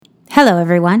Hello,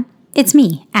 everyone. It's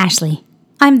me, Ashley.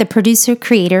 I'm the producer,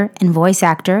 creator, and voice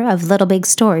actor of Little Big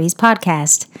Stories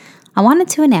podcast. I wanted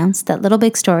to announce that Little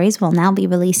Big Stories will now be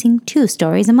releasing 2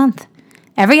 stories a month,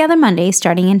 every other Monday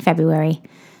starting in February.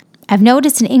 I've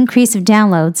noticed an increase of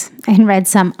downloads and read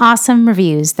some awesome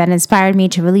reviews that inspired me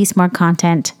to release more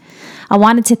content. I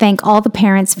wanted to thank all the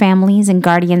parents, families, and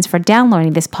guardians for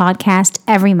downloading this podcast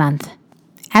every month.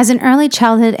 As an early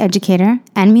childhood educator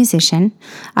and musician,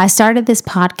 I started this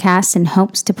podcast in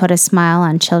hopes to put a smile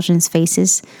on children's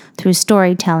faces through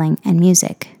storytelling and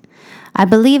music. I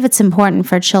believe it's important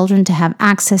for children to have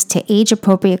access to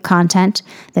age-appropriate content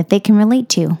that they can relate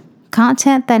to,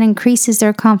 content that increases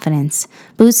their confidence,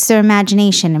 boosts their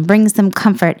imagination, and brings them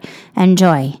comfort and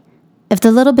joy. If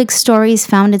the Little Big Stories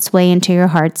found its way into your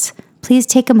hearts, please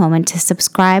take a moment to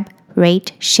subscribe,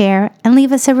 rate, share, and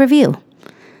leave us a review.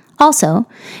 Also,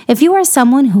 if you are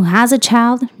someone who has a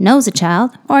child, knows a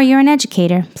child, or you're an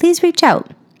educator, please reach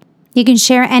out. You can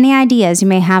share any ideas you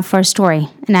may have for a story,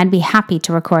 and I'd be happy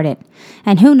to record it.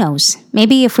 And who knows,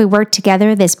 maybe if we work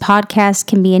together, this podcast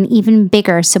can be an even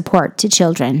bigger support to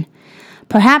children.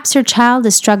 Perhaps your child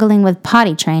is struggling with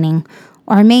potty training,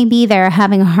 or maybe they're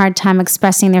having a hard time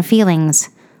expressing their feelings.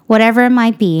 Whatever it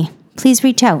might be, please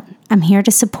reach out. I'm here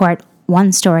to support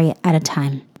one story at a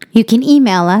time. You can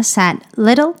email us at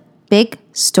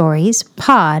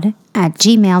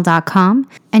littlebigStoriespod@gmail.com,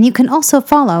 and you can also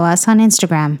follow us on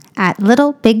Instagram at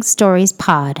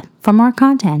littlebigStoriespod for more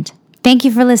content. Thank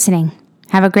you for listening.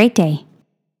 Have a great day.